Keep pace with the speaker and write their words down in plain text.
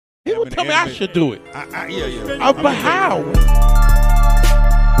People tell me I should do it. Yeah. But how?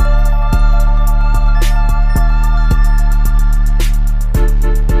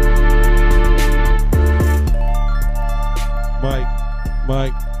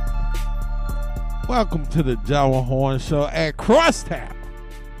 Mike, welcome to the Jawa Horn Show at Crosstown.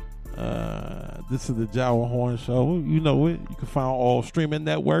 This is the Jawa Horn Show. You know it. You can find all streaming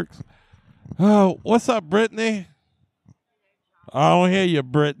networks. Oh, what's up, Britney? I don't hear you,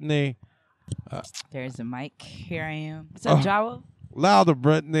 Britney. There's the mic. Here I am. What's up, Jawa? Louder,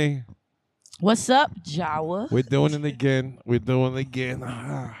 Britney. What's up, Jawa? We're doing it again.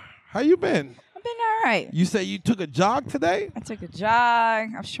 How you been? I've been all right. You say you took a jog today? I took a jog.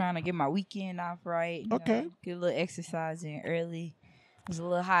 I was trying to get my weekend off right. Okay. Get a little exercise in early. It was a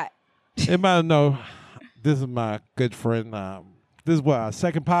little hot. Anybody know, this is my good friend. This is what, our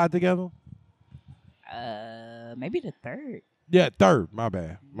second pod together? Maybe the third. Yeah, third. My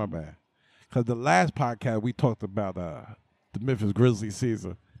bad. Because the last podcast, we talked about the Memphis Grizzlies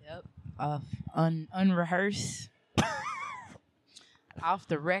season. Yep. Unrehearsed. Off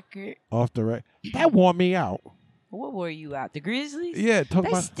the record. That wore me out. What wore you out? The Grizzlies? Yeah.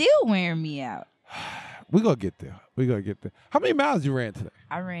 They still wearing me out. We're going to get there. How many miles you ran today?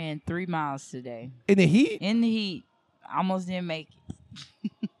 I ran 3 miles today. In the heat? In the heat. Almost didn't make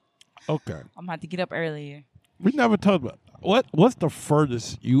it. Okay. I'm going to have to get up earlier. We never talked about what's the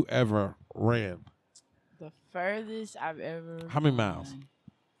furthest you ever ran? The furthest I've ever How many miles?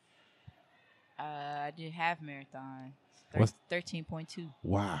 I did half marathon. 13.2.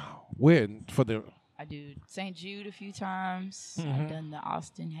 Wow. When for the I do St. Jude a few times. Mm-hmm. I've done the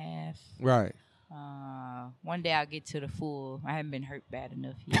Austin half. Right. One day I'll get to the full. I haven't been hurt bad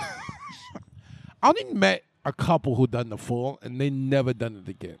enough yet. I only met a couple who done the full and they never done it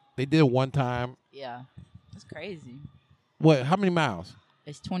again. They did it one time. Yeah. That's crazy. What? How many miles?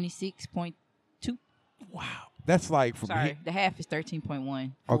 It's 26.2. Wow. That's like from Sorry, the half is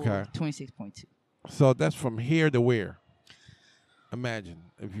 13.1. Okay. 26.2. So that's from here to where? Imagine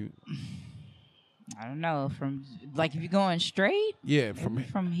if you. I don't know. If you're going straight? Yeah,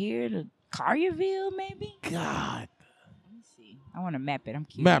 from here to Collierville, maybe? God. Let me see. I want to map it. I'm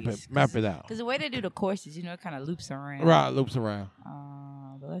curious. Map it out. Because the way they do the courses, it kind of loops around. Right, loops around.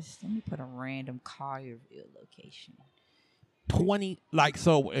 But let me put a random Collierville location. 20,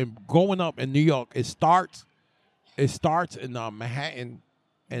 growing up in New York, it starts in Manhattan,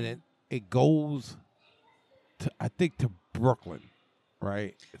 and it goes to, I think, to Brooklyn,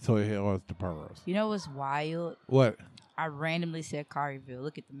 right? So it was the boroughs. You know what's wild? What? I randomly said Collierville.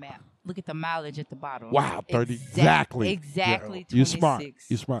 Look at the map. Look at the mileage at the bottom. Wow, 30. Exactly. Exactly. Yeah, 26.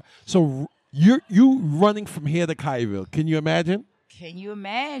 You're smart. So you running from here to Collierville. Can you imagine? Can you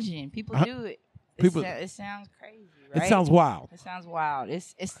imagine? People do it. It sounds crazy, right? It sounds wild.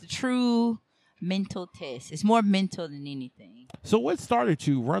 It's the true mental test. It's more mental than anything. So what started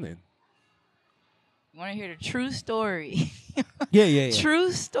you running? You want to hear the true story? Yeah.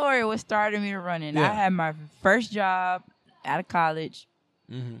 True story what started me running. Yeah. I had my first job out of college.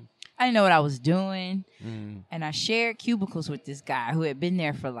 Mm-hmm. I didn't know what I was doing. Mm-hmm. And I shared cubicles with this guy who had been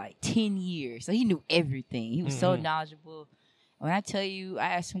there for like 10 years. So he knew everything. He was so knowledgeable. When I tell you,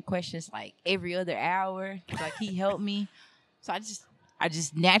 I asked him questions like every other hour. Like he helped me. So I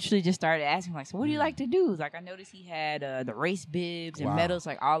just naturally just started asking like, so what do you like to do? Like I noticed he had the race bibs and medals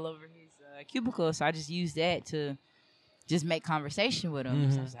like all over his cubicle. So I just used that to just make conversation with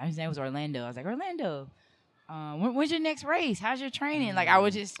him. So his name was Orlando. I was like, Orlando, when's your next race? How's your training? Like I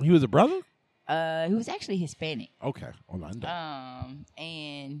would just. He was a brother? He was actually Hispanic. Okay, Orlando.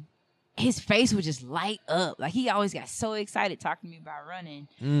 And his face would just light up. Like he always got so excited talking to me about running.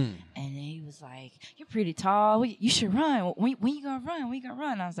 And then he was like, "You're pretty tall. You should run. When you gonna run? When you gonna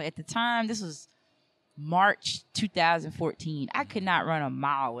run?" I was like, at the time, this was March 2014. I could not run a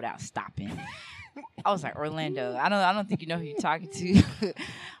mile without stopping. I was like, Orlando, I don't think you know who you're talking to,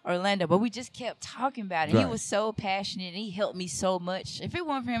 Orlando. But we just kept talking about it. Right. He was so passionate. And he helped me so much. If it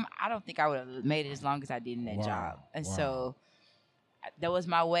weren't for him, I don't think I would have made it as long as I did in that job. And so that was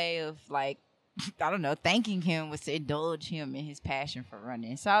my way of like, I don't know, thanking him was to indulge him in his passion for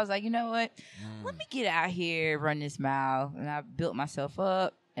running. So I was like, you know what? Let me get out here, run this mile. And I built myself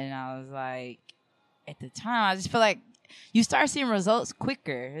up. And I was like, at the time, I just feel like you start seeing results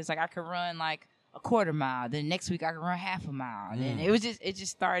quicker. It's like I could run like a quarter mile. Then next week I could run half a mile. And then it just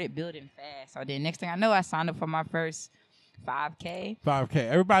started building fast. So then next thing I know, I signed up for my first 5K. 5K.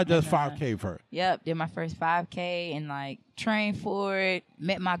 Everybody does 5K first. Yep. Did my first 5K and like trained for it,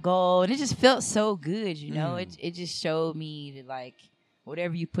 met my goal. And it just felt so good, you know? It just showed me that like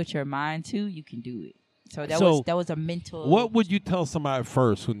whatever you put your mind to, you can do it. So that was a mental. What would you tell somebody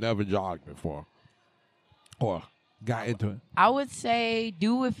first who never jogged before or got into it? I would say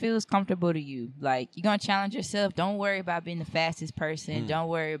do what feels comfortable to you. Like, you're going to challenge yourself. Don't worry about being the fastest person. Don't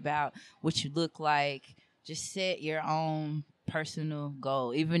worry about what you look like. Just set your own personal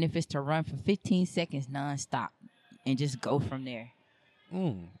goal, even if it's to run for 15 seconds nonstop, and just go from there.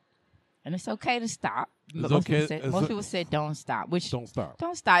 And it's okay to stop. Most people say don't stop. Don't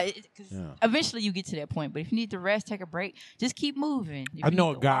stop. Because eventually you get to that point. But if you need to rest, take a break, just keep moving. I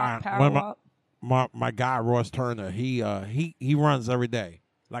know a guy, my guy, Ross Turner, he runs every day,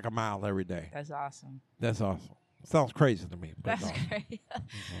 like a mile every day. That's awesome. Sounds crazy to me. That's crazy.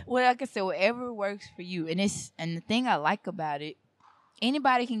 Well, like I said, whatever works for you. And the thing I like about it,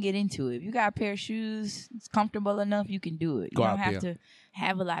 anybody can get into it. If you got a pair of shoes, it's comfortable enough, you can do it. You don't have to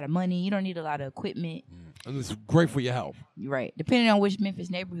have a lot of money. You don't need a lot of equipment. And it's great for your health. Right. Depending on which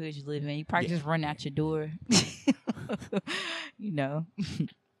Memphis neighborhood you live in, you probably just run out your door. You know.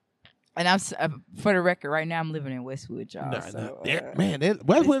 And I'm for the record, right now I'm living in Westwood, y'all.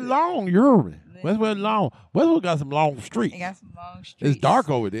 Westwood long. You're urban. Westwood long. Westwood got some long streets. It got some long streets. It's dark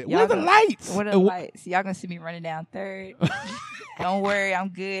over there. Where are the lights? What are the lights? Y'all gonna see me running down 3rd. Don't worry, I'm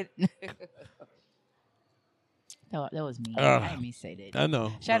good. That was me. I didn't mean to say that. I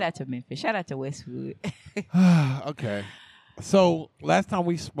know. Shout out to Memphis. Shout out to Westwood. Okay. So last time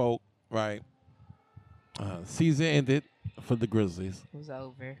we spoke, right? Season ended for the Grizzlies. It was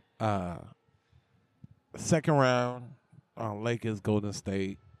over. Second round, Lakers, Golden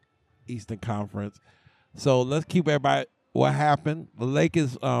State, Eastern Conference. So let's keep everybody what happened. The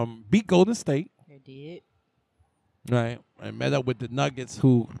Lakers beat Golden State. They did. Right. And met up with the Nuggets,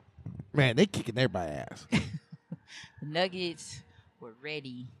 who, man, they kicking everybody's ass. The Nuggets were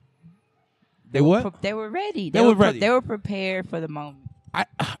ready. They what? They were ready. They were ready. They were prepared for the moment.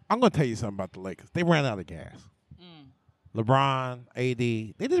 I'm going to tell you something about the Lakers. They ran out of gas. LeBron, AD,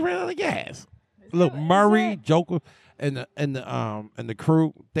 they just ran out of gas. Look, Murray, Joker, and the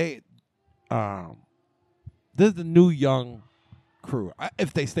crew. This is the new young crew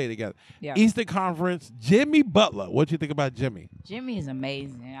if they stay together. Yeah. Eastern Conference, Jimmy Butler. What you think about Jimmy? Jimmy is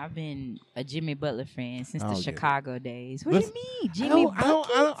amazing. I've been a Jimmy Butler fan since the Chicago days. What do you mean, Jimmy?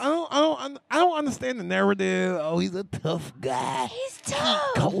 I don't understand the narrative. Oh, he's a tough guy. He's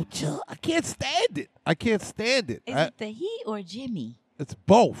tough. Culture. I can't stand it. Is it the Heat or Jimmy? It's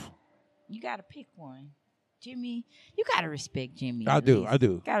both. You got to pick one. Jimmy, you got to respect Jimmy. I do.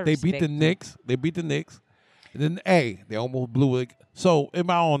 They beat the Knicks. And then, they almost blew it. So, in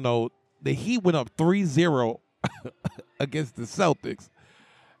my own note, the Heat went up 3-0 against the Celtics.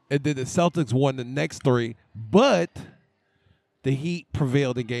 And then the Celtics won the next 3. But the Heat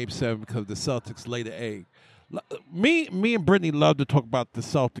prevailed in Game 7 because the Celtics laid an egg. Me and Britney love to talk about the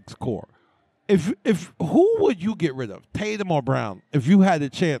Celtics core. If who would you get rid of, Tatum or Brown, if you had a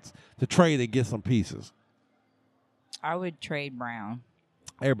chance to trade and get some pieces? I would trade Brown.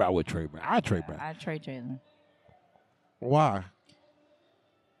 Everybody would trade Brown. I'd trade Brown. I'd trade Jalen. Why?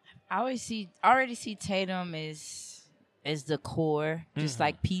 I already see Tatum as the core, just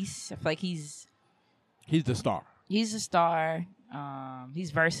like piece. I feel like he's the star. He's a star.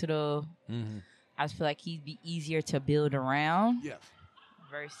 He's versatile. I just feel like he'd be easier to build around. Yes.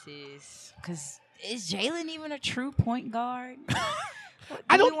 Versus, because is Jalen even a true point guard?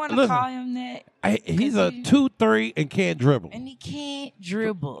 I don't want to call him that. He's a 2-3 and can't dribble. And he can't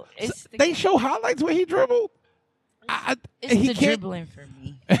dribble. They show highlights where he dribbled. It's the dribbling for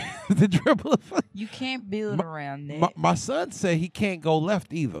me. The dribbling. You can't build around that. My son said he can't go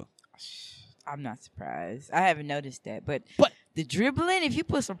left either. I'm not surprised. I haven't noticed that. But the dribbling, if you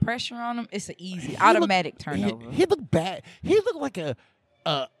put some pressure on him, it's an easy, automatic turnover. He looked bad. He looked like a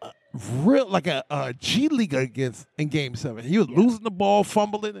G League in Game 7. He was losing the ball,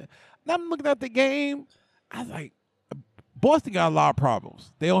 fumbling. And I'm looking at the game. I was like, Boston got a lot of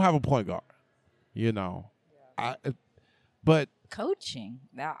problems. They don't have a point guard. You know. But coaching.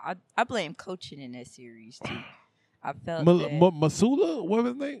 Now I blame coaching in that series too. I felt Masula, what was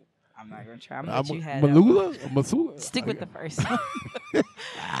his name? I'm not gonna try. I'm gonna let you have Masula. Stick with the first one.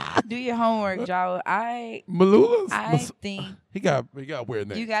 Do your homework, Joe. Malula. I think he got a weird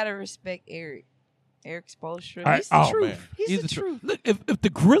name. You gotta respect Eric. Eric Spoelstra. He's the truth. Man. He's the truth. Look, if the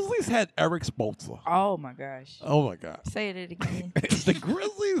Grizzlies had Eric Spoelstra. Oh my gosh. Oh my God. Say it again. If the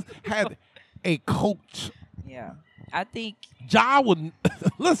Grizzlies had a coach. Yeah. I think Ja wouldn't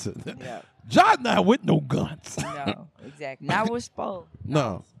listen. Yeah. Ja not with no guns. No, exactly. Not with Spo.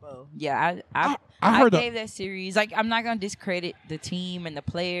 No. Spo. Yeah, I gave that series. Like, I'm not gonna discredit the team and the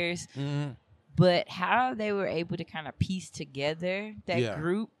players, But how they were able to kind of piece together that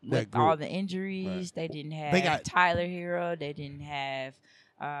group with all the injuries, they didn't have Tyler Hero, they didn't have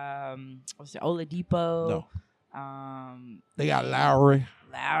Oladipo. No. They got Lowry.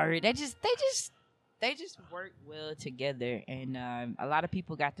 They just worked well together, and a lot of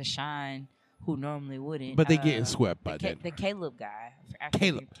people got to shine who normally wouldn't. But they getting swept by that. The Caleb guy.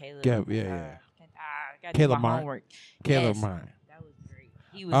 Caleb. Yeah. I Caleb my homework. Caleb Mine. That was great.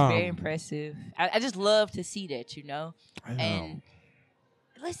 He was very impressive. I just love to see that, you know. I know. And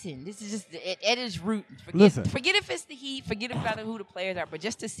listen, this is just it is rooting. Forget if it's the Heat. Forget about who the players are. But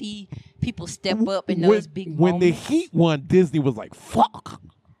just to see people step up in those big moments. When the Heat won, Disney was like, fuck.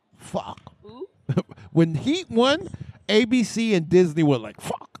 Who? When Heat won, ABC and Disney were like,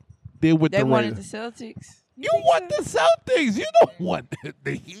 fuck. They wanted the Celtics. You want the Celtics. You don't want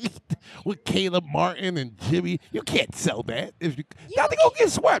the Heat with Caleb Martin and Jimmy. You can't sell that. If you got to go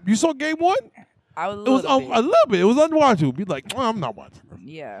get swept. You saw game one? A little bit. It was unwatchable. Be like, I'm not watching this.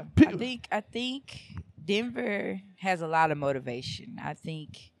 Yeah. I think Denver has a lot of motivation. I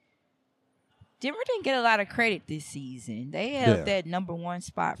think Denver didn't get a lot of credit this season. They held that number one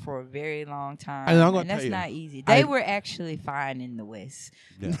spot for a very long time, and that's not easy. They were actually fine in the West.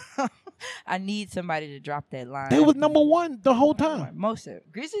 Yeah. I need somebody to drop that line. They was number one the whole time. Most of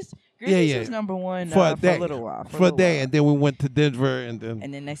it. Grizzlies was number one for a little while. For a day, and then we went to Denver, and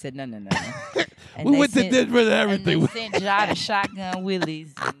then they said no. We went to Denver and everything. And they sent Ja to Shotgun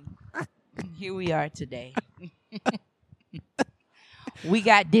Willies, and here we are today. We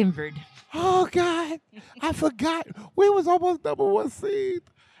got Denvered. Oh God, I forgot. We was almost number one seed,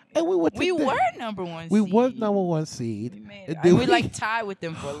 and we went. We were number one. We was number one seed. We like tied with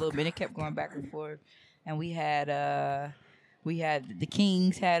them for a little bit. It kept going back and forth, and we had the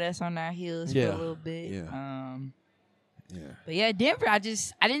Kings had us on our heels for a little bit. Yeah. But yeah, Denver. I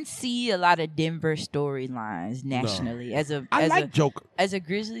didn't see a lot of Denver storylines nationally. No. Joker. As a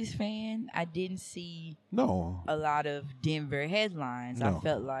Grizzlies fan, I didn't see a lot of Denver headlines. No. I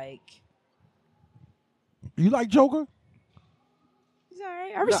felt like. You like Joker? He's all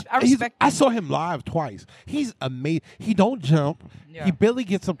right. I respect him. I saw him live twice. He's amazing. He don't jump. Yeah. He barely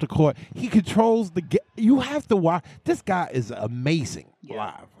gets up the court. He controls the game. You have to watch. This guy is amazing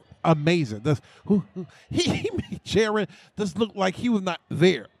live. Amazing. He made Jaron just look like he was not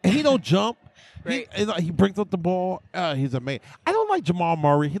there. And he don't jump. Right. He brings up the ball. He's amazing. I don't like Jamal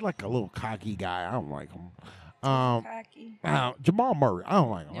Murray. He's like a little cocky guy. I don't like him. Cocky. Jamal Murray. I don't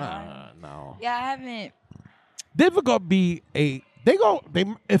like him. No. Yeah, I haven't. Denver gonna be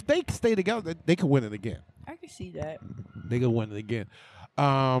if they stay together, they can win it again. I can see that. They can win it again.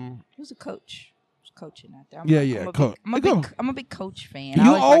 Who's a coach? Who's coaching out there? I'm a big coach fan.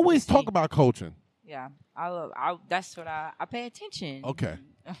 You always talk about coaching. Yeah, that's what I pay attention. Okay.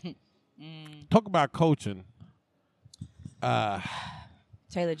 Talk about coaching.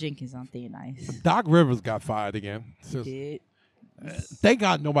 Taylor Jenkins on thin ice. Doc Rivers got fired again. He did. Thank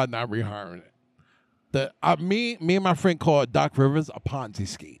God nobody not rehiring it. Me and my friend called Doc Rivers a Ponzi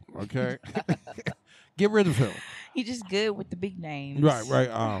scheme. Okay, get rid of him. He's just good with the big names.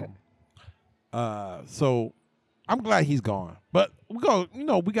 Right. So I'm glad he's gone. But we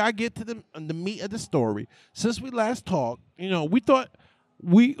gotta get to the meat of the story. Since we last talked, we thought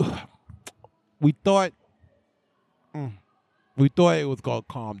it was gonna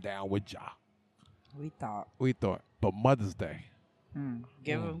calm down with Ja. We thought, but Mother's Day.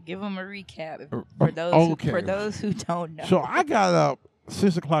 Give them a recap for those who don't know. So I got up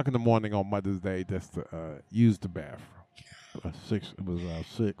 6:00 in the morning on Mother's Day just to use the bathroom. It was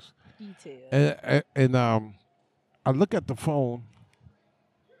 6. Detail. And I look at the phone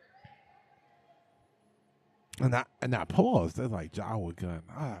and I paused. They're like Jawa gun.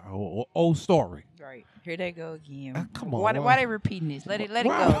 Old story. Right. Here they go again. Come on. Why they repeating this? Let it go. Let it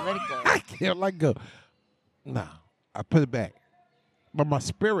go. I can't let go. No. I put it back. But my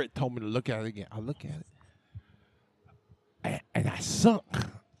spirit told me to look at it again. I look at it. And I sunk.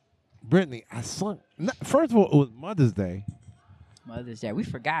 Britney, I sunk. First of all, it was Mother's Day. Mother's Day. We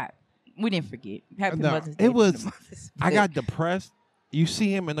forgot. We didn't forget. Happy Mother's Day. It was. I got depressed. You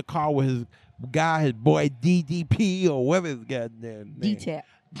see him in the car with his boy DDP or whatever his goddamn name.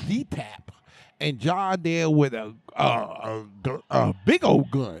 D-Tap. And John there with a big old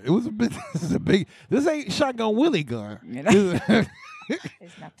gun. It was a big. This ain't Shotgun Willie gun.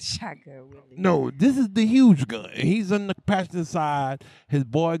 It's not the Shotgun Willie. No, this is the huge gun. He's on the passenger side. His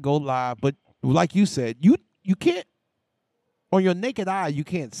boy go live, but like you said, you can't. On your naked eye, you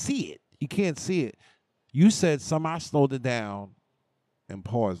can't see it. You can't see it. You said somehow slowed it down and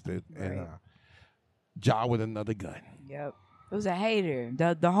paused it, and Ja with another gun. Yep. It was a hater.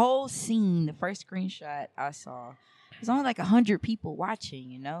 The whole scene, the first screenshot I saw, there's only like 100 people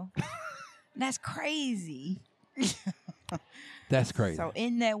watching. You know, that's crazy. That's crazy. So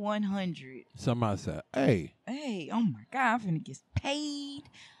in that 100, somebody said, "Hey, oh my God, I'm finna get paid.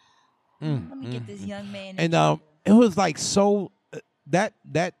 Let me get this young man." And it was like so that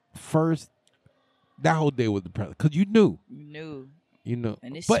whole day was depressing because you knew,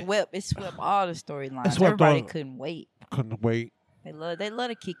 and it swept all the storylines. Everybody couldn't wait. They love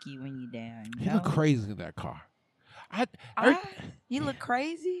to kick you when you're down. You look crazy in that car. You look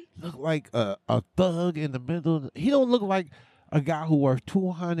crazy. Look like a thug in the middle. He don't look like a guy who worth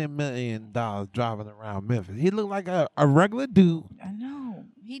 $200 million driving around Memphis. He looked like a regular dude. I know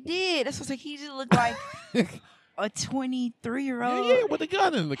he did. That's what he just looked like a 23-year-old. Yeah, with a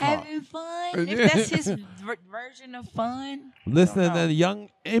gun in the car, having fun. If that's his version of fun. Listening to the young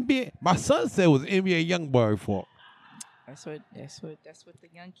NBA. My son said it was NBA YoungBoy fault. That's what the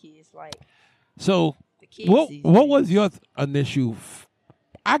young kids like. So what was your initial?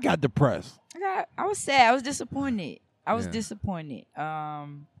 I got depressed. I was sad. I was disappointed. Disappointed. The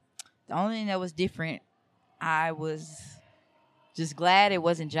only thing that was different, I was just glad it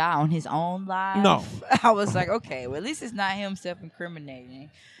wasn't Ja on his own live. No. I was like, okay, well, at least it's not him self-incriminating.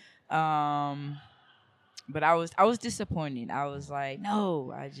 But I was disappointed. I was like,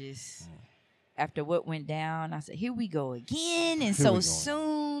 no, after what went down, I said, here we go again, and so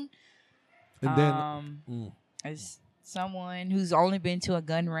soon. And then, as someone who's only been to a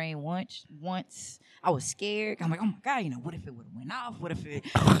gun range once, I was scared. I'm like, oh my God, what if it would have went off? What if it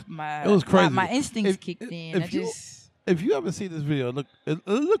was crazy. My instincts kicked in. If you ever see this video, it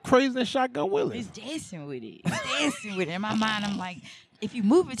look crazy than Shotgun Willie. It's dancing with it. In my mind, I'm like, if you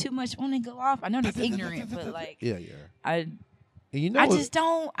move it too much, won't it go off? I know that's ignorant, but like, yeah. I just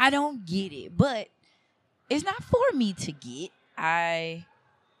don't get it. But it's not for me to get. I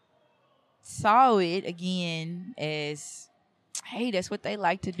saw it again as, hey, that's what they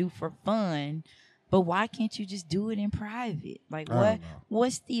like to do for fun. But why can't you just do it in private? Like,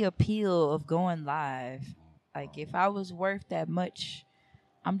 what's the appeal of going live? Like, if I was worth that much,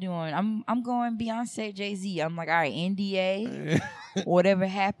 I'm going Beyonce, Jay-Z. I'm like, all right, NDA, whatever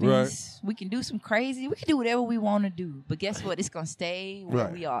happens, we can do some crazy. We can do whatever we want to do. But guess what? It's going to stay where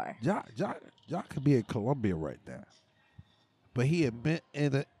we are. Ja could be in Colombia right now. But he admit,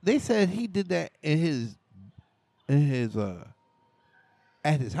 and they said he did that in his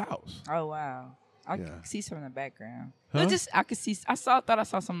at his house. Oh, wow. I could see some in the background. Huh? I thought I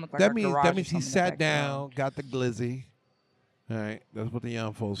saw something look like a garage. That means he sat down, got the glizzy. All right, that's what the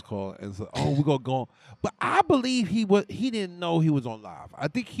young folks call it. And so, we're gonna go on. But I believe he didn't know he was on live. I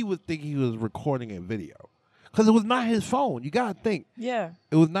think he was thinking he was recording a video because it was not his phone. You gotta think. Yeah.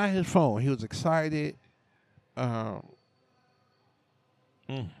 It was not his phone. He was excited. Yeah.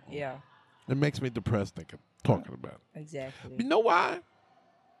 It makes me depressed talking about it. Exactly. You know why?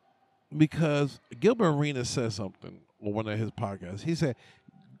 Because Gilbert Arenas said something on one of his podcasts. He said,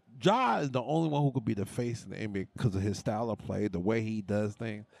 Ja is the only one who could be the face in the NBA because of his style of play, the way he does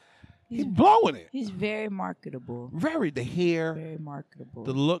things. He's blowing it. He's very marketable. The hair. Very marketable.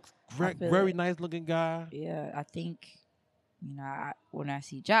 The looks. Very nice looking guy. Yeah, I think, when I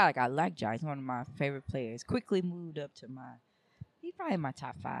see Ja, I like Ja. He's one of my favorite players. Quickly moved up to he's probably my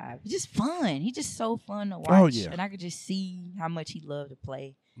top 5. He's just fun. He's just so fun to watch. Oh, yeah. And I could just see how much he loved to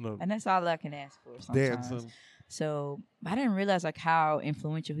play. No. And that's all I can ask for sometimes. Dancing. So I didn't realize how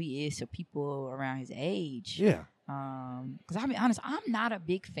influential he is to people around his age. Yeah. Because I'll be honest, I'm not a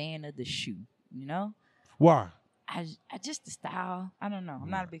big fan of the shoe. Why? I just the style. I don't know. I'm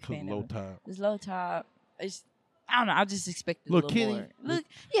not a big fan of it. Top. It's low top. I don't know. I just expected a little kitty. more.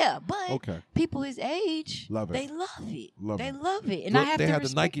 But people his age, they love it. They love it, and I have to respect They had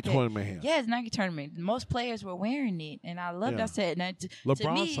the Nike that. tournament here. Yeah, it's Nike tournament. Most players were wearing it, and I loved. Yeah. I said, and to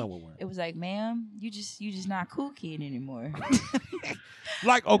LeBron's son me, was wearing it. it was like, ma'am, you just not a cool kid anymore.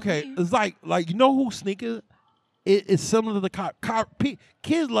 It's like you know who sneakers? It's similar to the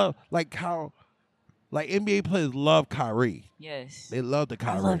kids love how. Like NBA players love Kyrie. Yes. They love the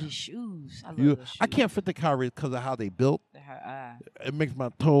Kyrie. I love his shoes. I can't fit the Kyrie because of how they built. It makes my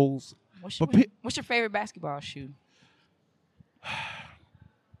toes. What's your favorite basketball shoe?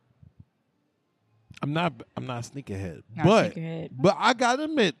 I'm not sneakerhead. But I gotta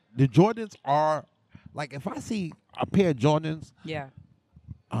admit, the Jordans are like if I see a pair of Jordans,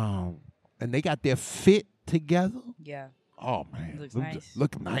 and they got their fit together. Yeah. Oh man, looks nice.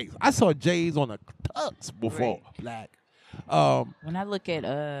 Look nice. I saw J's on the tux before black. When I look at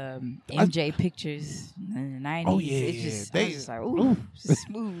MJ pictures in the 90s, it's just, I was just like, ooh,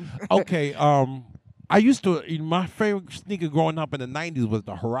 smooth. Okay, I used to. My favorite sneaker growing up in the '90s was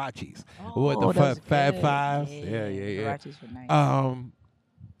the Huaraches. With the those Fab good. Fives. Yeah. Yeah. Huaraches were nice.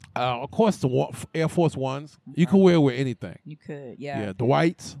 Of course, the Air Force Ones. You can wear with anything. You could, yeah. Yeah, the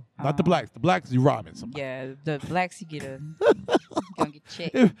whites, not the blacks. The blacks, you robbing somebody. Yeah, the blacks you get gonna get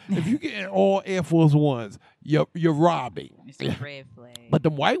checked. If you get all Air Force Ones, you're robbing. It's a red flag. But the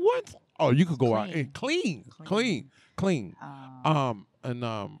white ones, you could go out Clean. and clean.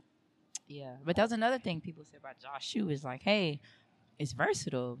 Yeah, but that was another thing people said about Josh Shoe is like, hey, it's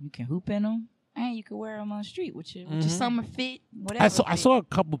versatile. You can hoop in them, and you can wear them on the street with your summer fit, whatever. I saw a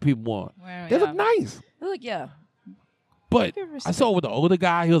couple people on. They look nice. They look, yeah. But I saw with the older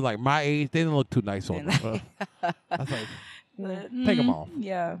guy, he was like my age. They didn't look too nice on him. I was like, take them off.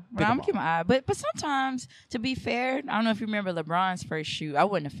 Yeah, but I'm keeping my eye. But sometimes, to be fair, I don't know if you remember LeBron's first shoe. I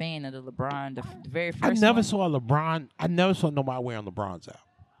wasn't a fan of the LeBron, the very first. I never one. saw LeBron. I never saw nobody wearing LeBron's out.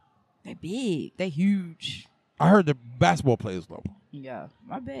 They big. They huge. I heard the basketball players love them. Yeah,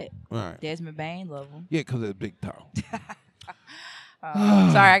 I bet. All right. Desmond Bain love them. Yeah, because it's big toe.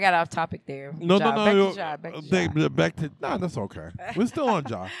 Sorry, I got off topic there. No. Back to no, that's okay. We're still on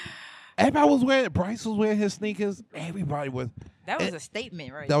Josh. Everybody was wearing. Bryce was wearing his sneakers. Everybody was. That was a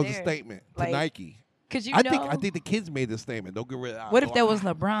statement, right? That was there. a statement to Like, Nike. Cause I think the kids made the statement. Don't get rid of. What if that was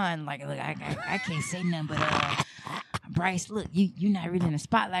LeBron? Like, look, I can't say nothing, but Bryce, look, you're not really in the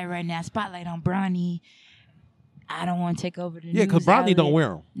spotlight right now. Spotlight on Bronny. I don't want to take over the news. Yeah, because Bronny outlet. don't wear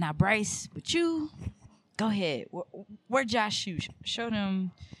them. Now, Bryce, but you, go ahead. Where Josh shoes? Show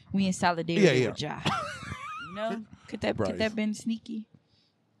them we in solidarity with Josh. You know, could that been sneaky?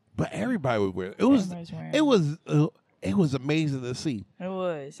 But everybody would wear it. It was amazing to see. It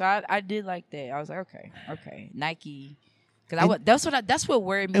was. So I did like that. I was like, okay, Nike. Because that's what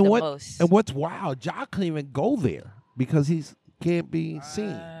worried me the most. And what's wild, Ja couldn't even go there because he can't be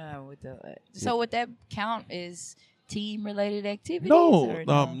seen. So would that count as team related activities?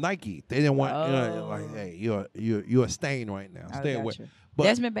 No, Nike. They didn't want like, hey, you're a stain right now. Stay away. But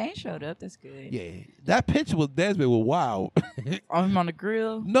Desmond Bain showed up. That's good. Yeah, that picture with Desmond was wild. Him on the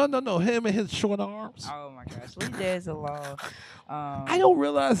grill? No. Him and his short arms. Oh my gosh, leave Des alone. I don't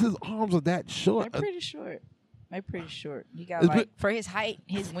realize his arms are that short. They're pretty short. He got for his height,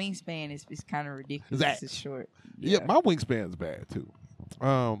 his wingspan is kind of ridiculous. It's short. Yeah, my wingspan's bad too.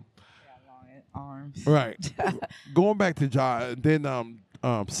 Long arms. Right. Going back to Ja, then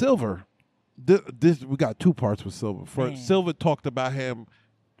Silver. This we got two parts with Silver. First, Silver talked about him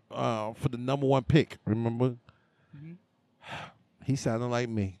for the number 1 pick. Remember? Mm-hmm. He sounded like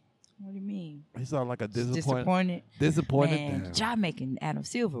me. What do you mean? He sounded like a disappointed. Man, Ja making Adam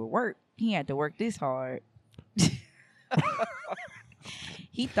Silver work. He had to work this hard.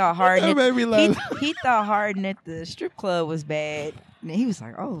 He thought he thought Harden at the strip club was bad. And he was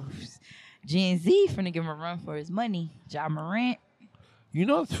like, "Oh, Gen Z finna give him a run for his money." Ja Morant. You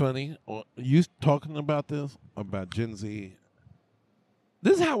know what's funny? You talking about this about Gen Z.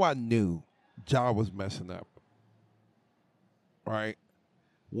 This is how I knew Ja was messing up. Right.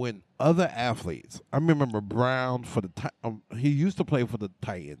 When other athletes, I remember Brown for the he used to play for the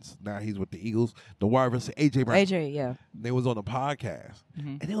Titans. Now he's with the Eagles. The wide receiver AJ Brown. AJ, yeah. They was on a podcast,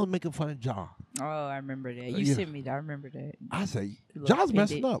 and they was making fun of Ja. Oh, I remember that. You sent me that. I remember that. I say Ja's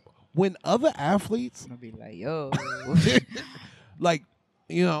messing up. When other athletes, I'll be like, yo, like,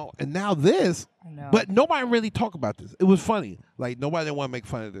 you know, and now this, but nobody really talk about this. It was funny. Like nobody didn't want to make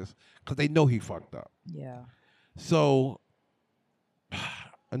fun of this because they know he fucked up. Yeah. So.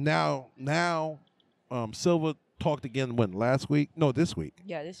 And now, Silver talked again. When last week? No, this week.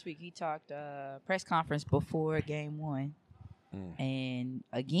 Yeah, this week he talked press conference before Game 1, and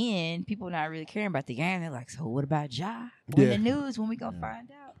again, people not really caring about the game. They're like, "So what about Ja? When the news? When we gonna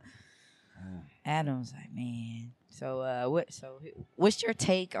find out?" Adam's like, "Man, so what's your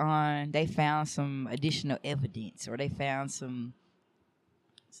take on? They found some additional evidence, or they found some."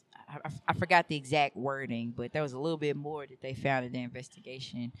 I forgot the exact wording, but there was a little bit more that they found in the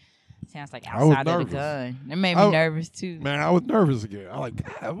investigation. Sounds like outside of the gun. It made me nervous too. Man, I was nervous again. I like.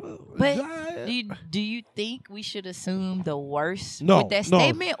 But do you think we should assume the worst with that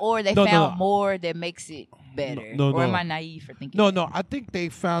statement, or they found more that makes it better? Or am I naive for thinking? No. I think they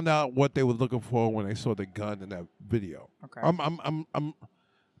found out what they were looking for when they saw the gun in that video. Okay.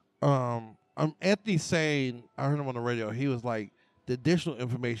 I'm Anthony saying. I heard him on the radio. He was like. The additional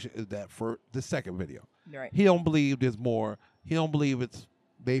information is that for the second video. Right. He don't believe there's more. He don't believe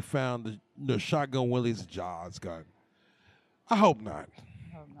they found the shotgun Willie's Jaws gun. I hope not.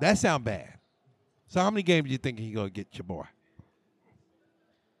 That sound bad. So how many games do you think he gonna get your boy?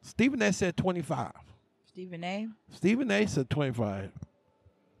 Stephen A said 25. Stephen A? Stephen A said 25.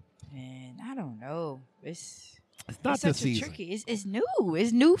 Man, I don't know. It's not It's the such a season. tricky. It's new.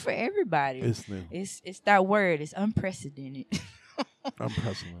 It's new for everybody. It's new. It's that word. It's unprecedented.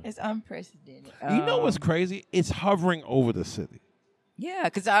 Unprecedented. It's unprecedented. You know what's crazy? It's hovering over the city. Yeah,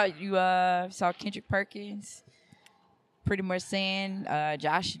 because you saw Kendrick Perkins pretty much saying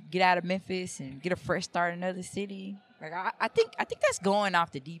Josh should get out of Memphis and get a fresh start in another city. Like I think that's going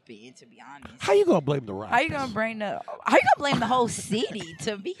off the deep end, to be honest. How you gonna blame the Rockets? How you gonna blame the whole city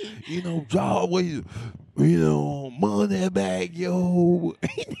to me? You know, Jaw, money back, yo.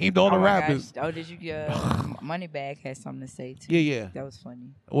 He named all the my rappers. gosh. Oh, did you? Moneybag had something to say too. Yeah. That was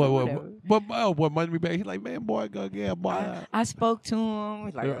funny. What money back? He's like, man, boy, go get boy. I spoke to him.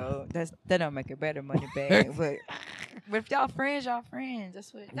 He's like, oh, that don't make it better, Moneybag. but if y'all friends, y'all friends.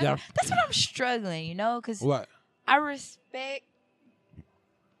 That's what I'm struggling, because What? I respect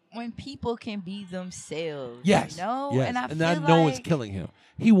when people can be themselves. Yes. Yes. And I feel know like it's killing him.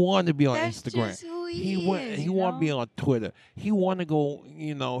 He wanted to be on that's Instagram. Just who he He is, wanted to be on Twitter. He wanted to go,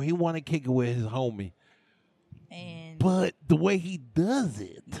 he wanted to kick it with his homie. And But the way he does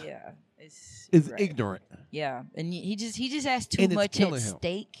it is right. ignorant. Yeah. And he just has too And it's much killing at him.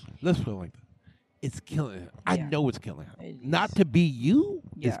 stake. Let's put it like that. It's killing him. I Yeah. know it's killing him. It Not is. to be you,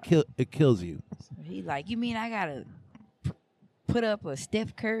 Yeah. it kills you. So he like, you mean I gotta put up a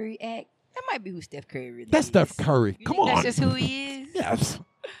Steph Curry act? That might be who Steph Curry really That's is. Steph Curry. You Come think on. That's just who he is. Yes.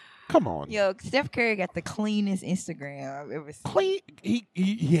 Come on. Yo, Steph Curry got the cleanest Instagram I've ever seen. Clean.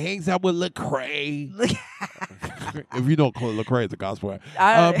 He hangs out with Lecrae. If you don't call Lecrae, it's a gospel. He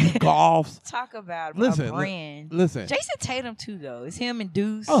golfs. Talk about Listen, a brand. Listen. Jason Tatum too, though. It's him and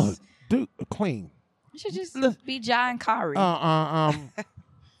Deuce. Oh, dude, clean. You should just Listen. be Ja and Kyrie.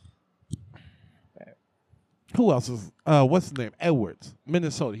 Who else is? What's his name? Edwards,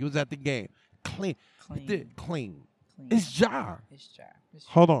 Minnesota. He was at the game. Clean. Clean. Clean. Clean. It's Ja. It's Ja.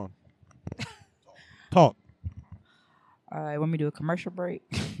 Hold on. Talk. All right, want me to do a commercial break?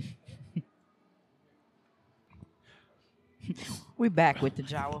 We back with the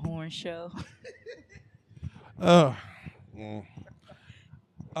Jawa Horn Show.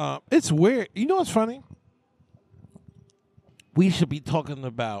 It's weird. You know what's funny? We should be talking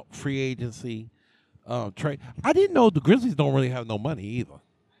about free agency, trade. I didn't know the Grizzlies don't really have no money either.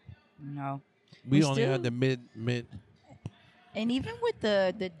 No. We We only still- had the mid. And even with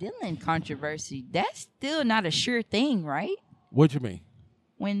the Dylan controversy, that's still not a sure thing, right? What you mean?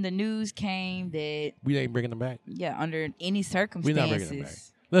 When the news came that, We ain't bringing them back. under any We circumstances. not bringing them back.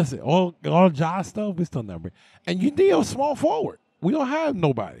 Listen, all Ja stuff, we still never. And you need a small forward. We don't have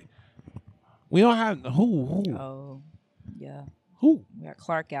nobody. We don't have who. Oh, yeah. Who? We got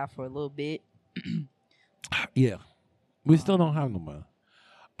Clark out for a little bit. Yeah, we still don't have no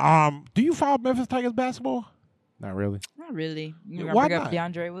money. Do you follow Memphis Tigers basketball? Not really. Not really. You Yeah, gonna why bring up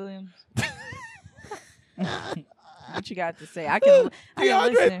not? DeAndre Williams? What you got to say? I can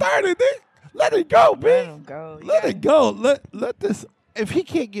DeAndre listen. 30, let it go, Let man. him go. Let it go. Let this. If he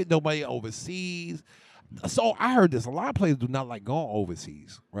can't get nobody overseas, so I heard this. A lot of players do not like going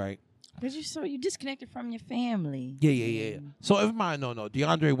overseas, right? But you disconnected from your family. Yeah. So if mine, no.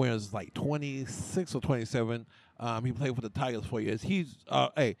 DeAndre Williams is like 26 or 27. He played for the Tigers 4 years. He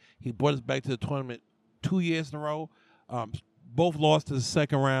brought us back to the tournament 2 years in a row. Both lost to the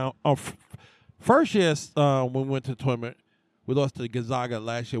second round. First year when we went to the tournament, we lost to Gonzaga.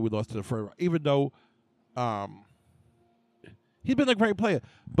 Last year we lost to the first round. Even though he's been a great player,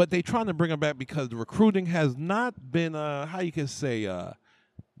 but they trying to bring him back because the recruiting has not been how you can say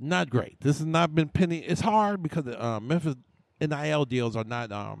not great. This has not been penny. It's hard because the Memphis NIL deals are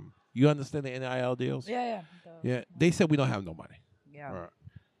not. You understand the NIL deals? Yeah. Yeah. They said we don't have no money. Yeah. Right.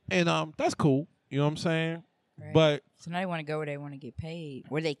 And that's cool. You know what I'm saying? Right. But So now they want to go where they want to get paid,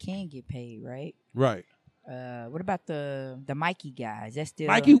 where they can get paid, right? right. What about the Mikey guy? Is that still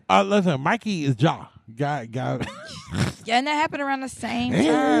Mikey, listen, Mikey is Ja. Guy. Yeah, and that happened around the same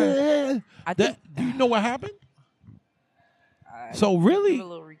time. I think. Do you know what happened? So Give really, a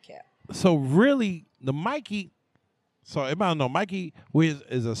little recap. the Mikey. So everybody know Mikey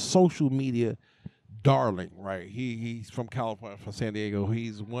is a social media darling, right? He's from California, from San Diego.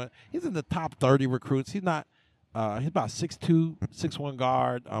 He's in the top 30 recruits. He's not. He's about 6'2", 6'1"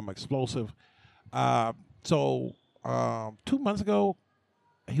 guard. Explosive. So 2 months ago,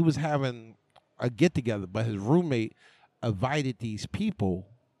 he was having a get together, but his roommate invited these people.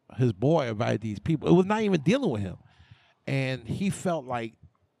 His boy invited these people. It was not even dealing with him, and he felt like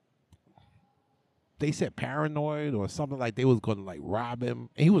they said paranoid or something, like they was going to like rob him,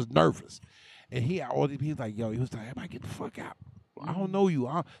 and he was nervous. And he had all these people like, yo, he was like, everybody get the fuck out. I don't know you.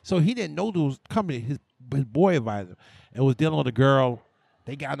 So he didn't know there was coming. His boy invited him and was dealing with a girl.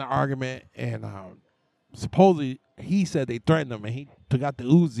 they got in an argument, and supposedly he said they threatened him, and he took out the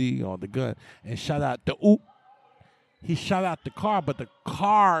Uzi or the gun and shot out the He shot out the car, but the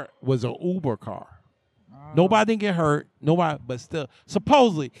car was an Uber car. Nobody didn't get hurt. Nobody, but still,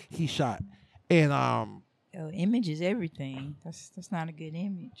 supposedly he shot. And image is everything. That's not a good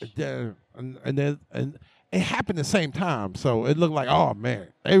image. And it happened at the same time, so it looked like, oh man,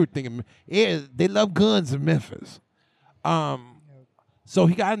 everything. They love guns in Memphis. So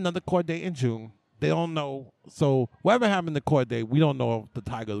he got another court date in June. They don't know. So whatever happened in the court date, we don't know if the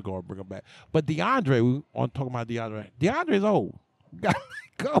Tigers are going to bring him back. But DeAndre, we want to talk about DeAndre. DeAndre's old. Gotta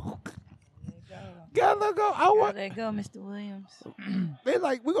go. Gotta let go. Gotta let go, Mr. Williams. They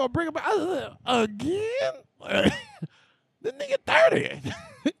like, we're going to bring him back again? The nigga 30.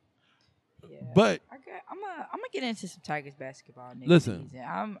 Yeah. But I'm gonna get into some Tigers basketball next listen, season.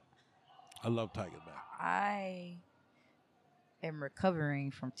 I love Tigers basketball. I am recovering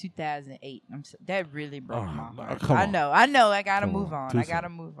from 2008. That really broke my heart. I know. I gotta move on. I gotta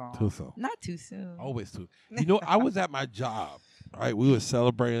move on. Too soon. Not too soon. Always too. You know, I was at my job. Right, we were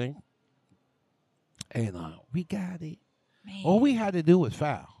celebrating, and we got it. Man. All we had to do was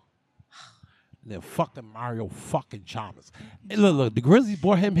foul. And then fucking Mario fucking Chalmers. And look, the Grizzlies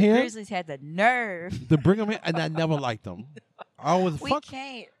brought him here. The Grizzlies had the nerve to bring him in, and I never liked him. I always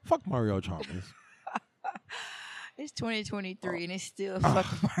fuck Mario Chalmers. It's 2023 and it's still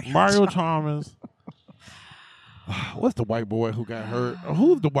fucking Mario Chalmers. What's the white boy who got hurt?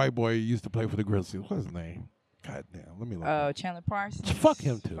 Who's the white boy who used to play for the Grizzlies? What's his name? God damn, let me look. Oh, Chandler Parsons. Fuck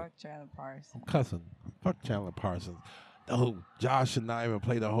him too. Fuck Chandler Parsons. I'm cussing. Fuck Chandler Parsons. Oh, Josh should not even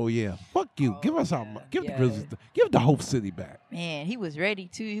play the whole year. Fuck you. Give us our Give the Grizzlies. Give the whole city back. Man, he was ready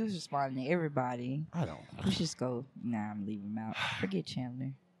too. He was responding to everybody. I don't. We should just go. Nah, I'm leaving him out. Forget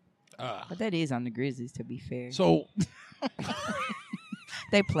Chandler. But that is on the Grizzlies, to be fair. So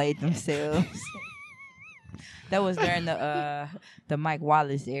they played themselves. That was during the Mike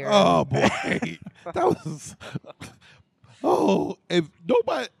Wallace era. Oh boy, that was. Oh, if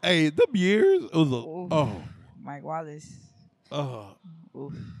nobody, them years it was Mike Wallace.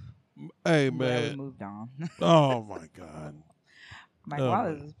 Oof. Hey man, we moved on. Oh my God, Mike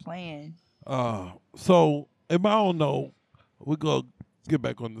Wallace was playing. So if I don't know, we go get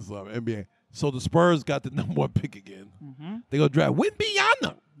back on this NBA. So the Spurs got the #1 pick again. Mm-hmm. They go draft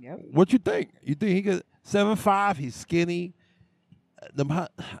Wembanyama. Yep. What you think? You think he could 7'5"? He's skinny.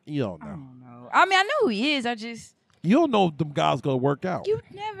 You don't know. I don't know. I mean, I know who he is. You don't know if them guys gonna work out. You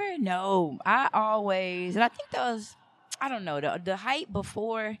never know. And I think that was, I don't know, the hype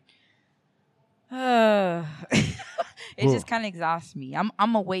before. It just kind of exhausts me.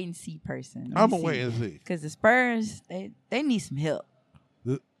 I'm a wait and see person. I'm a wait and see. Because the Spurs, they need some help.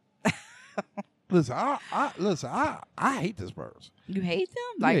 Listen, I hate the Spurs. You hate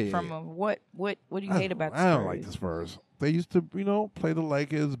them? Like what do you hate about the Spurs? I don't like the Spurs. They used to, play the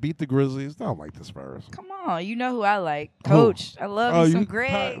Lakers, beat the Grizzlies. I don't like the Spurs. Come on, you know who I like, Coach. I love me some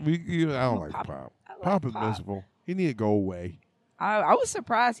Greg. I don't like Pop. Pop is miserable. He need to go away. I was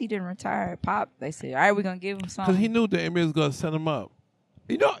surprised he didn't retire. Pop, they said, all right, we're gonna give him something. Because he knew the NBA was gonna set him up.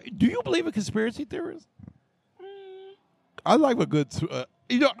 Do you believe in conspiracy theories? I like a good.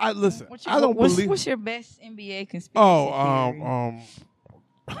 Listen. I don't believe. What's your best NBA conspiracy theory?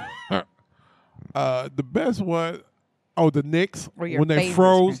 The best one. Oh, the Knicks when they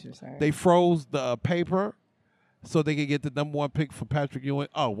froze the paper, so they could get the #1 pick for Patrick Ewing.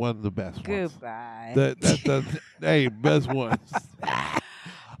 Oh, one of the best ones. Goodbye. That's the best ones.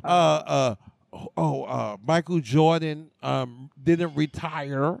 Michael Jordan didn't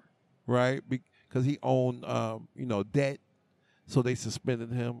retire, right? Because he owned debt. So they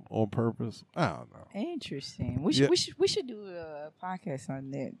suspended him on purpose. I don't know. Interesting. We should do a podcast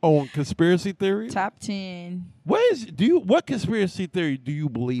on that. On conspiracy theory? Top 10. What conspiracy theory do you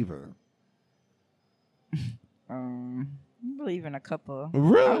believe in? I believe in a couple.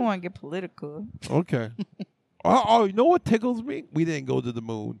 Really? I don't want to get political. Okay. You know what tickles me? We didn't go to the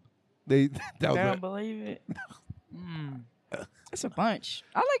moon. They don't believe it. It's a bunch.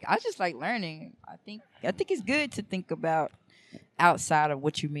 I just like learning. I think it's good to think about outside of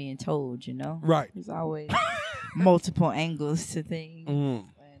what you're being told, Right. There's always multiple angles to things, and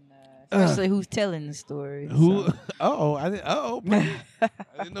especially who's telling the story. I didn't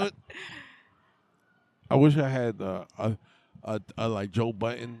know it. I wish I had a like Joe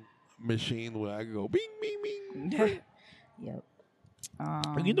Button machine where I could go bing, bing, bing. Yep.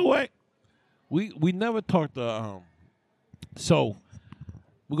 And you know what? We never talked to. So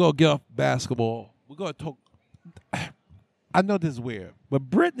we're gonna get off basketball. We're gonna talk. I know this is weird, but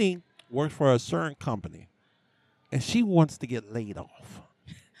Britney works for a certain company, and she wants to get laid off.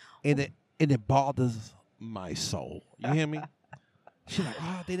 and it bothers my soul. You hear me? She's like,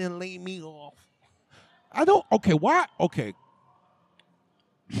 oh, they didn't lay me off. I don't. Okay, why? Okay,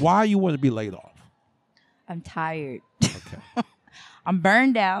 why you want to be laid off? I'm tired. Okay, I'm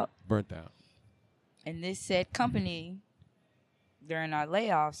burned out. burnt out. And this said company, during our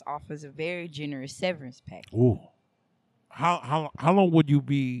layoffs, offers a very generous severance package. Ooh, how long would you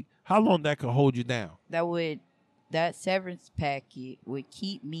be? How long that could hold you down? That severance packet would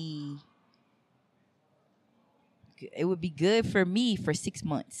keep me. It would be good for me for 6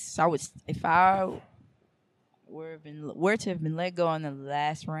 months. So if I were to have been let go on the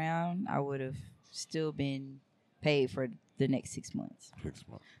last round, I would have still been paid for the next 6 months. 6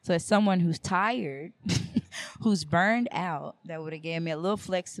 months. So as someone who's tired, who's burned out, that would have given me a little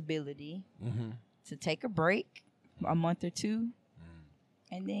flexibility to take a break, a month or two,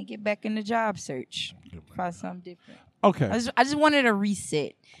 and then get back in the job search, try something different. Okay. I just wanted a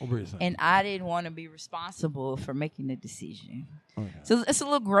reset, Reset. and I didn't want to be responsible for making the decision. Okay. So it's a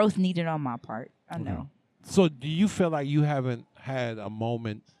little growth needed on my part. I Okay. know. So do you feel like you haven't had a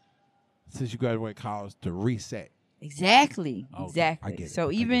moment since you graduated college to reset? Exactly. Okay. Exactly. I get it.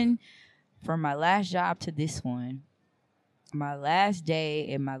 So even from my last job to this one, my last day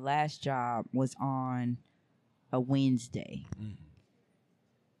in my last job was on a Wednesday. Mm-hmm.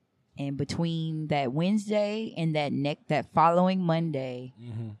 And between that Wednesday and that following Monday,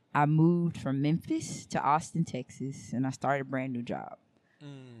 I moved from Memphis to Austin, Texas, and I started a brand new job.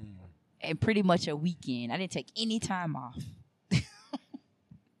 And pretty much a weekend. I didn't take any time off.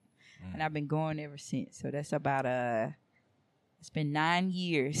 And I've been going ever since. So that's about it's been 9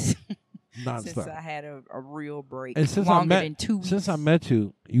 years since I had a real break. And since longer than 2 weeks. Since I met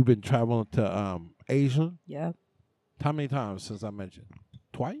you, you've been traveling to Asia? Yep. How many times since I met you?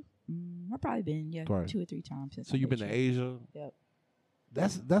 Twice? I've probably been, Twice. 2 or 3 times since. So you've been to Asia? Yep.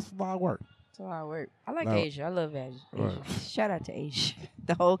 That's a lot of work. That's a lot of work. I like No. Asia. I love Asia. Right. Shout out to Asia.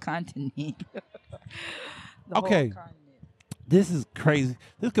 The whole continent. The Okay. whole continent. This is crazy.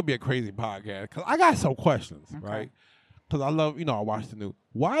 This could be a crazy podcast because I got some questions, right? Because I love, I watch the news.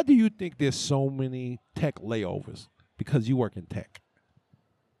 Why do you think there's so many tech layovers? Because you work in tech.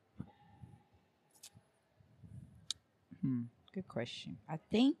 Good question. I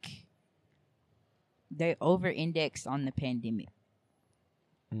think they over-indexed on the pandemic.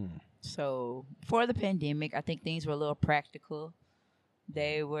 So before the pandemic, I think things were a little practical.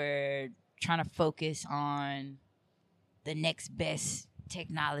 They were trying to focus on the next best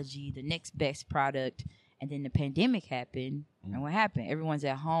technology, the next best product. And then the pandemic happened. And what happened? Everyone's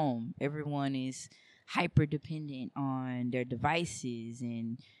at home. Everyone is hyper dependent on their devices.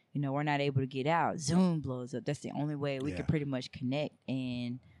 And, we're not able to get out. Zoom blows up. That's the only way we could pretty much connect.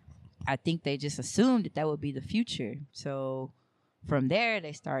 And I think they just assumed that would be the future. So from there,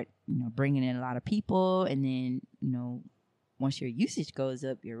 they start, bringing in a lot of people. And then, once your usage goes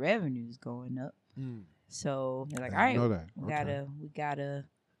up, your revenue is going up. So they're like, all right, we gotta,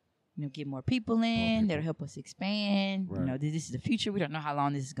 get more people in. That'll help us expand. Right. This is the future. We don't know how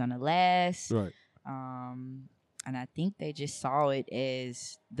long this is gonna last. Right. And I think they just saw it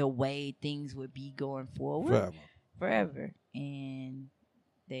as the way things would be going forward forever. And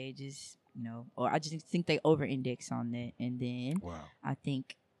they just, or I just think they over-index on that. And then I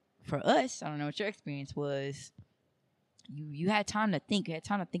think for us, I don't know what your experience was. You had time to think. You had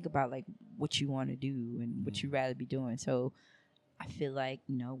time to think about like what you want to do and what you'd rather be doing. So I feel like,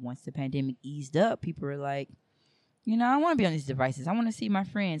 once the pandemic eased up, people were like, I want to be on these devices. I want to see my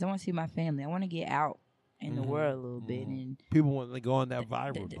friends. I want to see my family. I want to get out in the world a little bit. And people want to go on that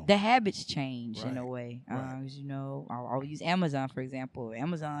viral. The habits change in a Right. way. Right. I'll use Amazon, for example.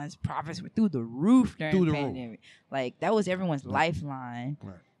 Amazon's profits were through the roof during the pandemic. Like, that was everyone's lifeline.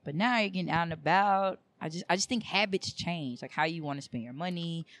 Right. But now you're getting out and about. I just think habits change, like how you want to spend your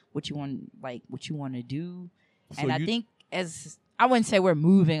money, what you want to do. So and I think I wouldn't say we're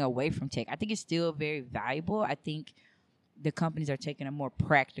moving away from tech. I think it's still very valuable. I think the companies are taking a more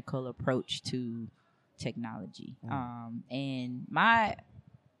practical approach to technology. And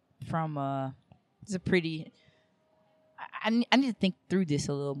it's a pretty, I need to think through this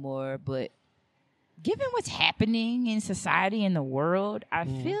a little more, but given what's happening in society and the world, I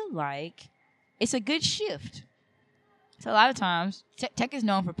feel like it's a good shift. So a lot of times, tech is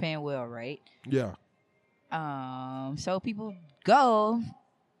known for paying well, right? Yeah. So people go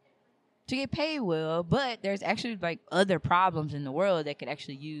to get paid well, but there's actually like other problems in the world that could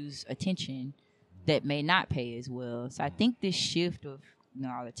actually use attention that may not pay as well. So I think this shift of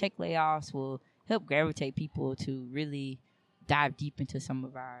all the tech layoffs will help gravitate people to really dive deep into some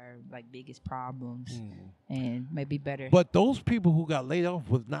of our like biggest problems and maybe better. But those people who got laid off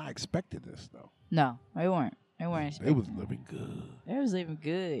was not expecting this, though. No, they weren't. They weren't. They was living good. They was living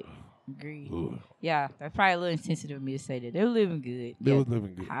good. Agreed. Ugh. Yeah, that's probably a little insensitive of me to say that. They were living good. They was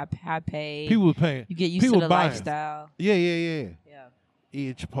living good. High pay. People was paying. You get used to the lifestyle. Yeah. Yeah.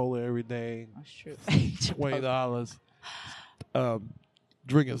 Eating Chipotle every day. That's true. $20.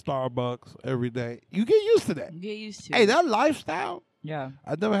 Drinking Starbucks every day. You get used to that. You get used to Hey, it. that lifestyle. Yeah.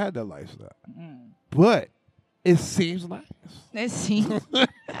 I never had that lifestyle. But it seems nice. It seems I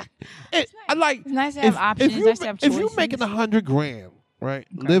like. it's nice to have options. It's nice to have choices. If you're making $100,000, right,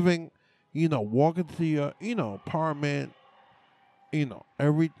 living, walking to your, apartment,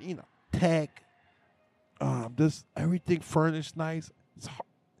 tech, this everything furnished nice. It's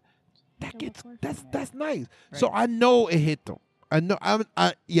hard. That's nice. Right. So I know it hit them. I know.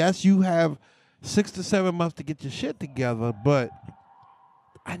 Yes, you have 6 to 7 months to get your shit together, but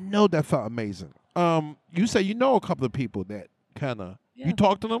I know that felt amazing. You say you know a couple of people that kind of you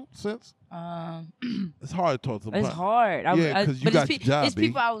talked to them since. It's hard to talk to them. It's hard. Yeah, because you got your job. It's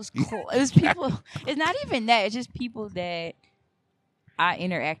people I was cool. It was people. It's not even that. It's just people that I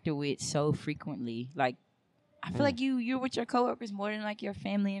interacted with so frequently. Like I feel like you're with your coworkers more than like your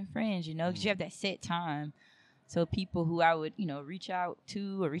family and friends. Because you have that set time. So people who I would, reach out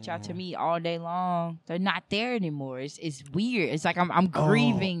to or reach out to me all day long, they're not there anymore. It's weird. It's like I'm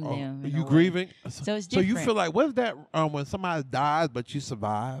grieving them. Are you grieving? So it's different. So you feel like, what is that when somebody dies but you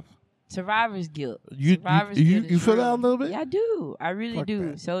survive? Survivor's guilt. You feel that a little bit? Yeah, I do. I really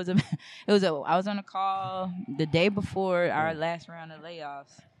do. That. So I was on a call the day before our last round of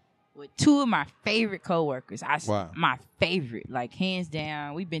layoffs with 2 of my favorite coworkers. My favorite, like hands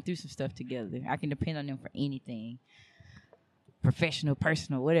down. We've been through some stuff together. I can depend on them for anything, professional,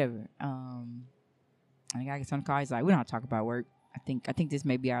 personal, whatever. And the guy gets on the call. He's like, "We don't talk about work. I think this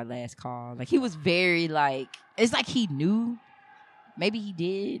may be our last call." Like he was very like, it's like he knew. Maybe he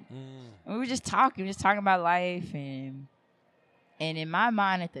did. And we were just talking about life, and in my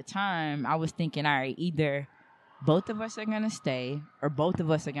mind at the time, I was thinking, all right, either both of us are going to stay or both of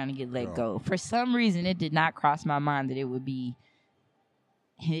us are going to get let go. For some reason, it did not cross my mind that it would be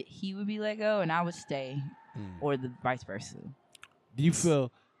he would be let go and I would stay or the vice versa.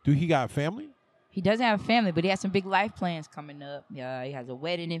 Do he got a family? He doesn't have a family, but he has some big life plans coming up. Yeah, he has a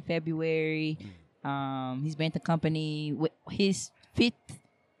wedding in February. He's been at the company. His 5th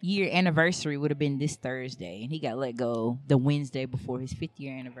year anniversary would have been this Thursday, and he got let go the Wednesday before his 5th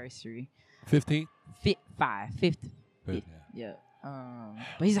year anniversary. 15? 5th. Yeah.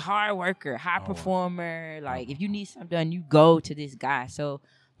 But he's a hard worker, high performer. Like, if you need something done, you go to this guy. So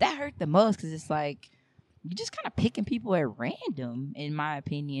that hurt the most because it's like you're just kind of picking people at random, in my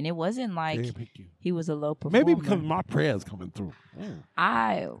opinion. It wasn't like he was a low performer. Maybe because my prayer's coming through.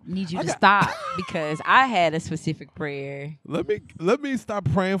 I need you to stop because I had a specific prayer. Let me stop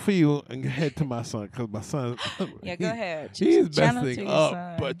praying for you and head to my son because my son. Yeah, go ahead. He's messing up.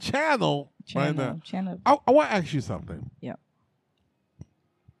 Son. But channel right now. I want to ask you something. Yeah.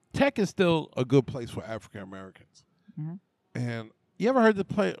 Tech is still a good place for African Americans. Mm-hmm. And you ever heard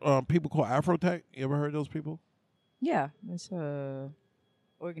the people called Afrotech? You ever heard those people? Yeah, it's a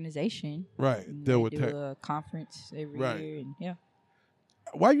organization. Right, they do a conference every year, and yeah.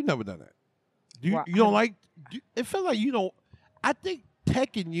 Why you never done that? You don't like? It feels like you don't. I think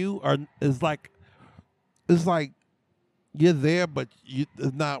Tech and you is like you're there, but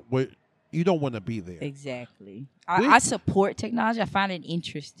it's not what you don't want to be there. Exactly. I support technology. I find it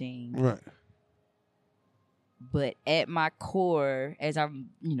interesting. Right. But at my core, as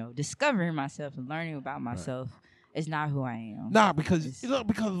I'm, discovering myself and learning about myself, it's not who I am. Nah, because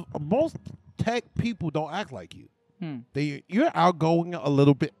most tech people don't act like you. You're outgoing a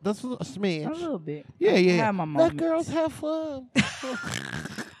little bit. That's a smidge. A little bit. Yeah. I have my moments. Let girls have fun. Oh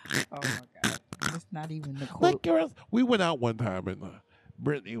my God. That's not even the quote. Let girls. We went out one time and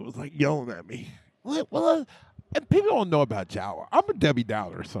Britney was like yelling at me. Well, and people don't know about Jawa. I'm a Debbie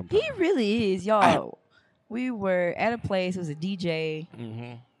Downer sometimes. He really is, y'all. We were at a place. It was a DJ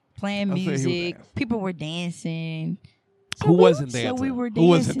playing music. People were dancing. So Who wasn't dancing? So we were dancing. Who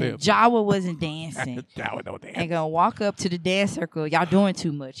wasn't dancing? Jawa wasn't dancing. Jawa don't dance. And gonna walk up to the dance circle. Y'all doing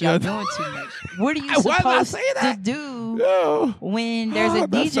too much. Y'all doing too much. What are you supposed to do when there's a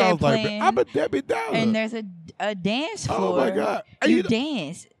DJ playing? Like I'm a Debbie Downer. And there's a dance floor. Oh my God! You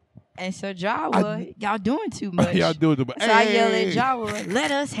dance. And so Jawa, y'all doing too much. Y'all doing too much. So I yell at Jawa,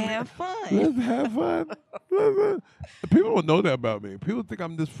 let us have fun. Let's have fun. People don't know that about me. People think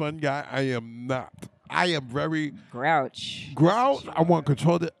I'm this fun guy. I am not. I am very Grouch. I want to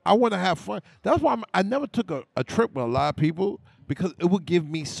control it. I want to have fun. That's why I never took a trip with a lot of people because it would give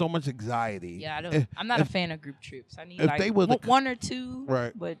me so much anxiety. Yeah, I don't. I'm not a fan of group trips. I need if like they were one or two.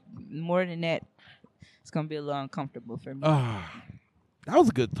 Right. But more than that, it's gonna be a little uncomfortable for me. That was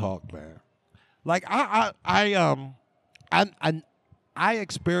a good talk, man. Like I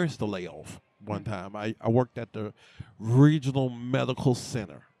experienced the layoff one time. I worked at the regional medical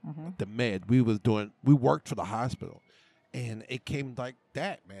center, the med. We worked for the hospital, and it came like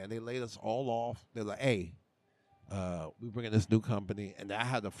that, man. They laid us all off. They're like, hey, we bring in this new company, and I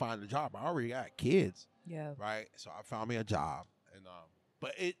had to find a job. I already got kids. Yeah. Right. So I found me a job, and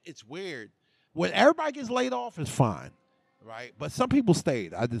but it's weird when everybody gets laid off. It's fine, right? But some people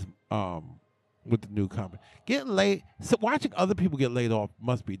stayed. I just with the new company watching other people get laid off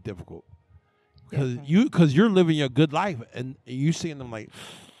must be difficult because you're living your good life and you seeing them like,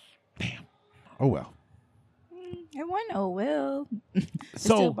 damn, oh well. It wasn't oh well. It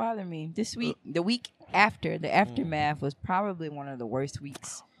still bothered me. This week, the week after, the aftermath was probably one of the worst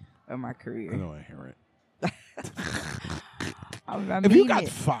weeks of my career. I don't want to hear it. I if you got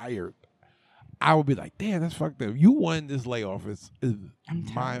fired, I would be like, damn, that's fucked up. You won this layoff. I'm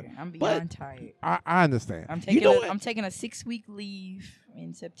tired. I'm beyond tired. I understand. I'm taking a 6-week leave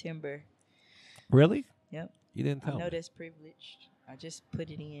in September. Really? Yep. You didn't tell me. I know that's privileged. I just put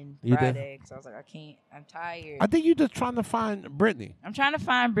it in Friday because I was like, I can't. I'm tired. I think you're just trying to find Britney. I'm trying to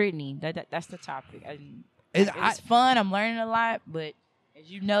find Britney. That's the topic. It's fun. I'm learning a lot, but as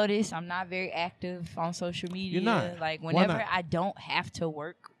you notice, I'm not very active on social media. You're not. Like whenever I don't have to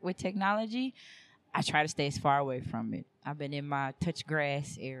work with technology, I try to stay as far away from it. I've been in my touch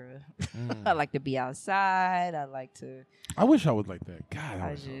grass era. I like to be outside. I like to. I wish I was like that. God,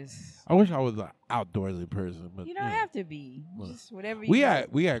 I wish I was an outdoorsy person. But you don't have to be. Just whatever. We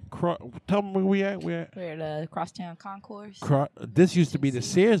at tell me where we at. We're at the Crosstown Concourse. This used to be the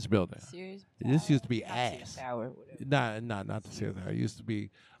Sears building. Sears. This used to be ass. Tower, Not the Sears Tower. It used to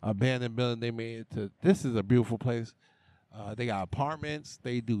be an abandoned building. They made it to. This is a beautiful place. They got apartments.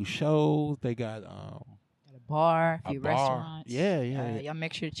 They do shows. They got a bar, a few restaurants. Yeah. Y'all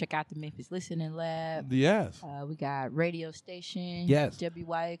make sure to check out the Memphis Listening Lab. Yes. We got radio station. Yes.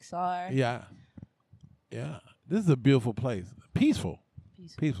 WYXR. Yeah. This is a beautiful place. Peaceful.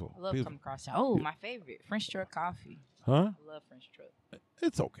 I love coming across town. Oh, my favorite, French Truck Coffee. Huh? I love French Truck.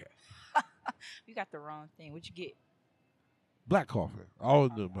 It's okay. You got the wrong thing. What you get? Black coffee. I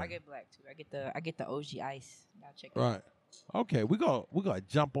get black too. I get the OG ice. I'll check it out. Right. Okay, we're gonna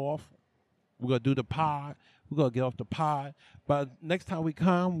jump off. We're gonna do the pod. We're gonna get off the pod. But next time we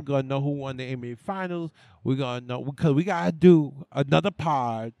come, we're gonna know who won the NBA Finals. We're gonna know because we gotta do another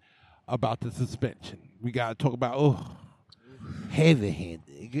pod about the suspension. We gotta talk about heavy-handed.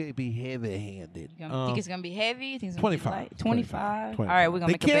 It could be heavy-handed. You think it's gonna be heavy? Think it's 25. 25. All right, we're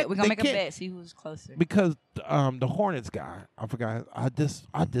gonna make a bet. We're gonna make a bet. See who's closer. Because the Hornets guy, I forgot. I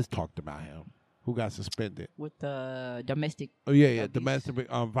just talked about him. Who got suspended with the domestic? Oh yeah, domestic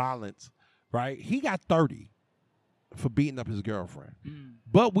violence. Right, he got 30 for beating up his girlfriend,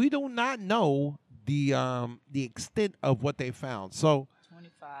 but we do not know the extent of what they found. So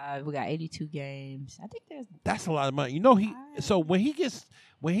 25, we got 82 games. I think that's a lot of money. You know, so when he gets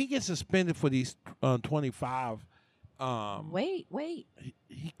suspended for these 25, wait,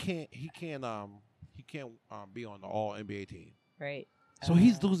 he can't be on the All NBA team. Right. So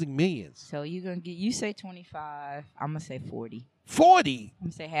he's losing millions. So you say 25. I'm gonna say 40. 40. I'm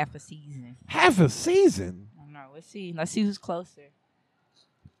gonna say half a season. Half a season. I don't know. Let's see who's closer.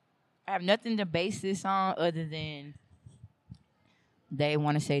 I have nothing to base this on other than they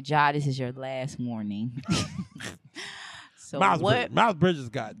want to say, "Ja, this is your last warning." So Miles Bridges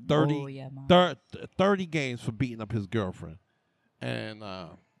got 30, 30 games for beating up his girlfriend, and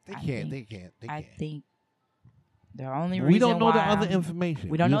they can't. I think. The only reason we don't know the other information.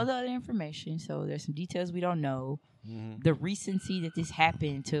 We don't know the other information, so there's some details we don't know. Mm-hmm. The recency that this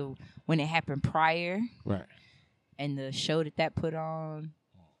happened to when it happened prior, right? And the show that put on,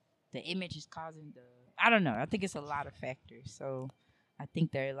 the image is causing I don't know. I think it's a lot of factors. So I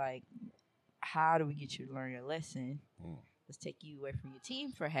think they're like, how do we get you to learn your lesson? Let's take you away from your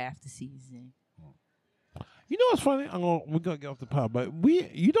team for half the season. You know what's funny? We're gonna get off the pod, but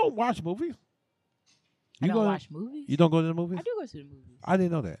you don't watch movies. I don't watch movies. You don't go to the movies? I do go to the movies. I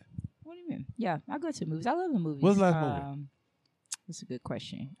didn't know that. What do you mean? Yeah, I go to the movies. I love the movies. What's the last movie? That's a good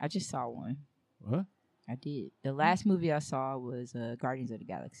question. I just saw one. What? I did. The last movie I saw was Guardians of the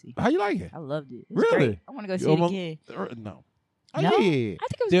Galaxy. How you like it? I loved it. Really? Great. I want to go see it again. No. No? Yeah. I think it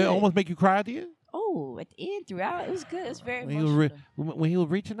was Did good. it almost make you cry at the end? Oh, No, at the end, throughout, it was good. It was very when emotional. when he was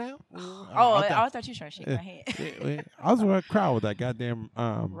reaching out. I thought you were trying to shake my hand. I was going to cry with that goddamn.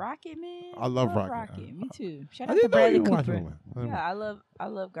 Rocket, man. I love Rocket. Me too. Shout I out to didn't know you Bradley were Cooper. watching it. Yeah, I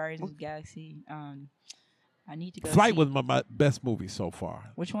love Guardians of the Galaxy. I need to go. Flight see. was my best movie so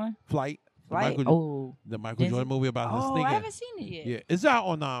far. Which one? Flight. Flight. The Michael Jordan movie about his sneaker. I haven't seen it yet. Yeah, it's out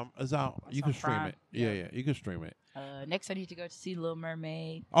on It's out. It's You on can stream Prime. it. Yeah, you can stream it. Next, I need to go to see Little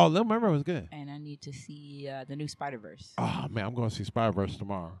Mermaid, Oh, Little Mermaid was good. and I need to see the new Spider-Verse. Oh man, I'm going to see Spider-Verse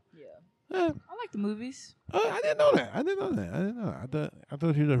tomorrow. Yeah, Eh, I like the movies. I didn't know that. I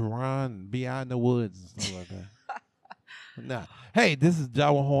thought you just run, be out in the woods and stuff like that. Nah. Hey, this is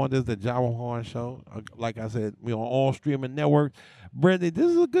Jawa Horn. This is the Jawa Horn Show. Like I said, we're on all streaming networks. Brittany, this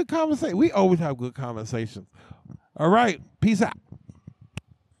is a good conversation. We always have good conversations. All right. Peace out.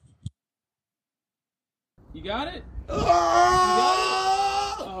 You got it? You got it?